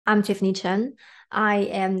I'm Tiffany Chen. I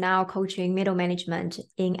am now coaching middle management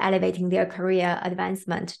in elevating their career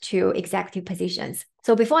advancement to executive positions.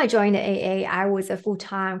 So before I joined the AA, I was a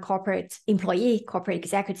full-time corporate employee, corporate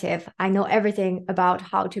executive. I know everything about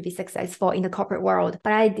how to be successful in the corporate world,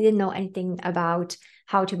 but I didn't know anything about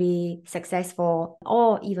how to be successful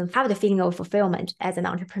or even have the feeling of fulfillment as an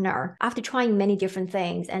entrepreneur. After trying many different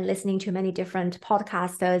things and listening to many different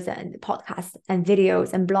podcasts and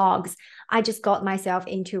videos and blogs, I just got myself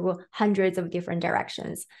into hundreds of different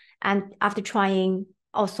directions. And after trying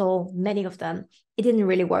also many of them, it didn't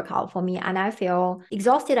really work out for me. And I feel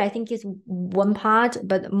exhausted, I think, is one part,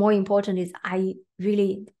 but more important is I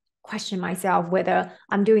really question myself whether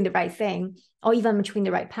I'm doing the right thing or even I'm choosing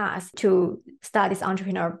the right path to start this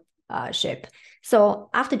entrepreneurship. So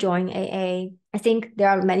after joining AA, I think there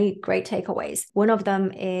are many great takeaways. One of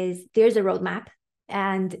them is there's a roadmap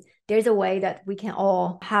and there's a way that we can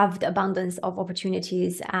all have the abundance of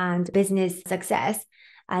opportunities and business success.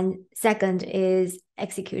 And second is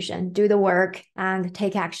execution, do the work and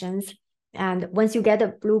take actions. And once you get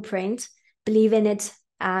a blueprint, believe in it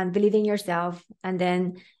and believe in yourself, and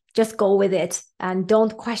then just go with it and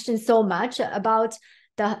don't question so much about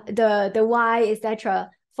the why, etc.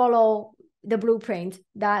 Follow the blueprint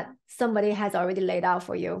that somebody has already laid out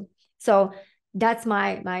for you. So that's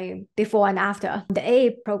my before and after. The AA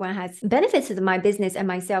program has benefited my business and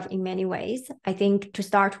myself in many ways. I think to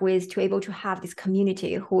start with, to able to have this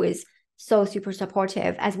community who is so super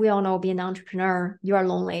supportive. As we all know, being an entrepreneur, you are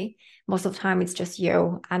lonely. Most of the time, it's just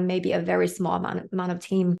you and maybe a very small amount of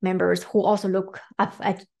team members who also look up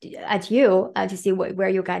at you to see where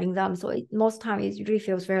you're guiding them. So most of the time, it really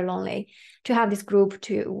feels very lonely. To have this group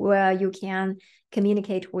where you can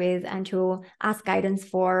communicate with and to ask guidance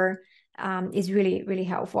for is really, really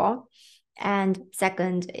helpful. And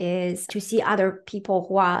second is to see other people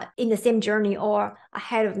who are in the same journey or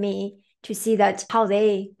ahead of me, to see that how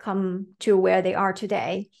they come to where they are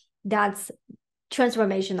today. That's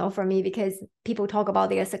transformational for me because people talk about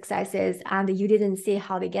their successes and you didn't see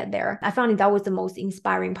how they get there. I found that was the most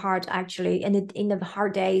inspiring part, actually. And in the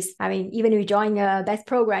hard days, I mean, even if you join a best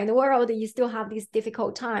program in the world, you still have these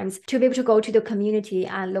difficult times. To be able to go to the community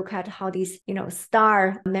and look at how these,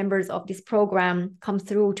 star members of this program come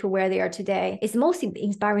through to where they are today, it's the most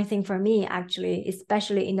inspiring thing for me, actually,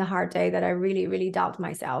 especially in the hard day that I really, really doubt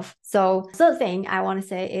myself. So third thing I want to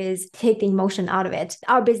say is take the emotion out of it.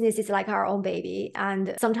 Our business is like our own baby,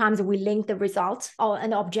 and sometimes we link the results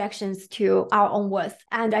and objections to our own worth.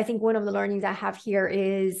 And I think one of the learnings I have here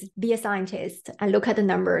is be a scientist and look at the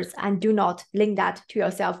numbers and do not link that to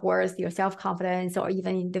your self-worth, your self-confidence, or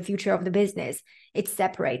even the future of the business. It's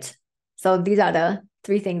separate. So these are the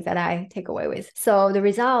three things that I take away with. So the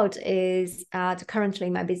result is currently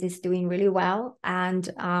my business is doing really well. And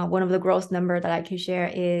one of the growth number that I can share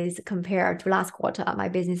is compared to last quarter, my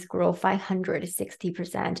business grew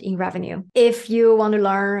 560% in revenue. If you want to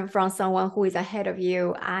learn from someone who is ahead of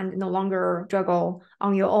you and no longer struggle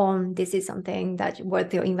on your own, this is something that's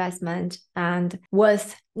worth your investment and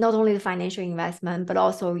worth not only the financial investment, but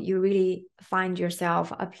also you really find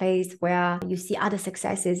yourself a place where you see other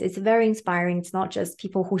successes. It's very inspiring. It's not just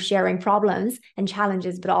people who sharing problems and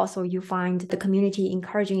challenges, but also you find the community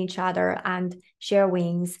encouraging each other and share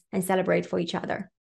wins and celebrate for each other.